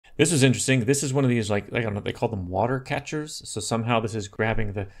This is interesting. This is one of these, like, I don't know, they call them water catchers. So somehow this is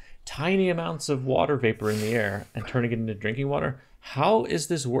grabbing the tiny amounts of water vapor in the air and turning it into drinking water. How is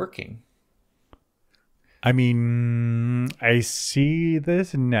this working? I mean, I see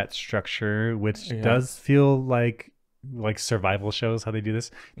this net structure, which Yeah. does feel like survival shows how they do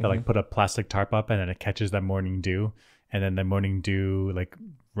this. They Hmm. like put a plastic tarp up and then it catches that morning dew, and then the morning dew like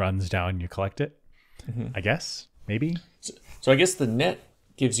runs down. You collect it. Hmm. I guess maybe So I guess the net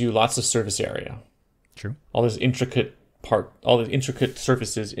gives you lots of surface area, true. all these intricate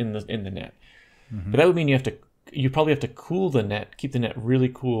surfaces in the net. But that would mean you probably have to cool the net, keep the net really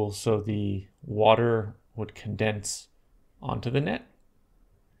cool, so the water would condense onto the net.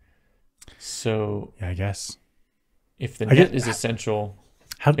 So Yeah, I guess. if the I net get is essential,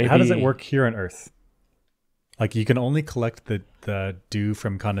 how does it maybe work here on Earth? Like you can only collect the dew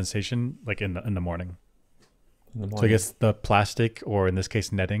from condensation like in the morning. in the So I morning. guess the plastic, or in this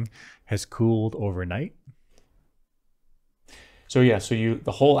case netting, has cooled overnight. So yeah, so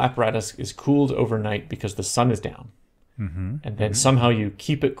the whole apparatus is cooled overnight because the sun is down. Mm-hmm. And then Mm-hmm. somehow you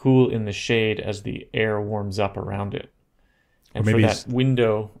keep it cool in the shade as the air warms up around it. Or And for maybe that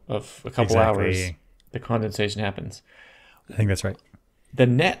window of a couple hours, exactly. the condensation happens. I think that's right. The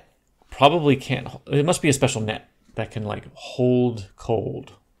net probably can't, it must be a special net that can like hold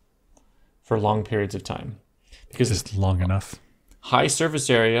cold for long periods of time. Because Just long enough. high surface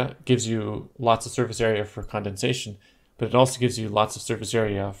area gives you lots of surface area for condensation, but it also gives you lots of surface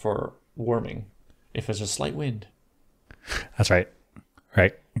area for warming if there's a slight wind. That's right.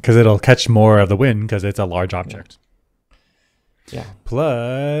 Right. Because it'll catch more of the wind because it's a large object. Yeah.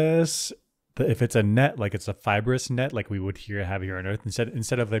 Plus, if it's a net, like it's a fibrous net, like we would have here on Earth,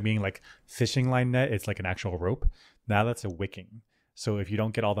 instead of it being like fishing line net, it's like an actual rope. Now that's a wicking. So if you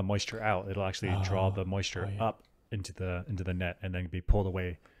don't get all the moisture out, it'll actually draw the moisture yeah. up into the net and then be pulled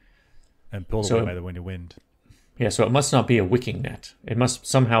away by So the wind. Yeah, so it must not be a wicking net. It must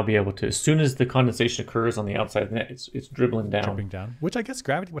somehow be able to, as soon as the condensation occurs on the outside of the net, it's dribbling down. Dripping down, which I guess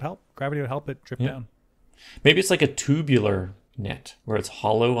gravity would help. Gravity would help it drip Yeah. down. Maybe it's like a tubular net where it's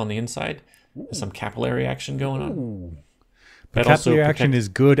hollow on the inside. There's some capillary action going on. Ooh. That But also capillary action protects. is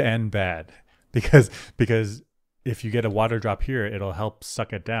good and bad because if you get a water drop here, it'll help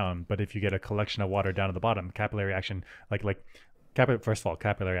suck it down. But if you get a collection of water down at the bottom, capillary action, first of all,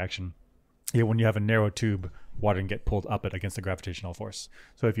 capillary action. Yeah, when you have a narrow tube, water can get pulled up it against the gravitational force.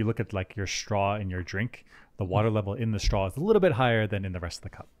 So if you look at like your straw in your drink, the water level in the straw is a little bit higher than in the rest of the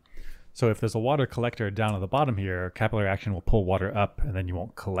cup. So if there's a water collector down at the bottom here, capillary action will pull water up, and then you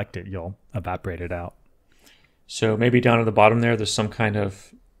won't collect it. You'll evaporate it out. So maybe down at the bottom there's some kind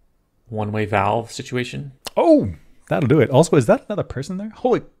of one-way valve situation. Oh, that'll do it. Also, is that another person there?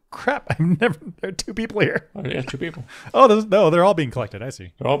 Holy crap! There are two people here. Oh, yeah, two people. Oh, no, they're all being collected. I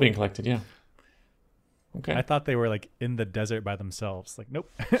see. They're all being collected, yeah. Okay. I thought they were like in the desert by themselves. Like, nope.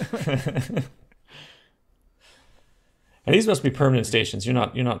 And these must be permanent stations. You're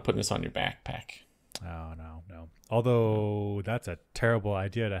not putting this on your backpack. Oh, no. Although that's a terrible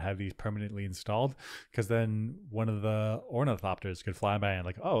idea to have these permanently installed, because then one of the ornithopters could fly by and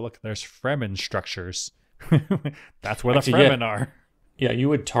like, oh, look, there's Fremen structures. That's where Actually, the Fremen are. Yeah, you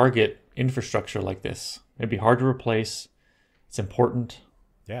would target infrastructure like this. It'd be hard to replace. It's important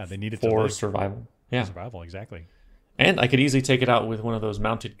Yeah, they need it to for live. survival. Yeah. Survival, exactly. And I could easily take it out with one of those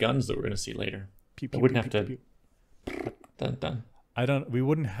mounted guns that we're going to see later. Pew, I pew, wouldn't pew, have pew, to. pew. Dun, dun. We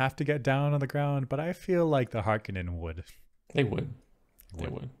wouldn't have to get down on the ground, but I feel like the Harkonnen would. They would. They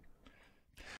would.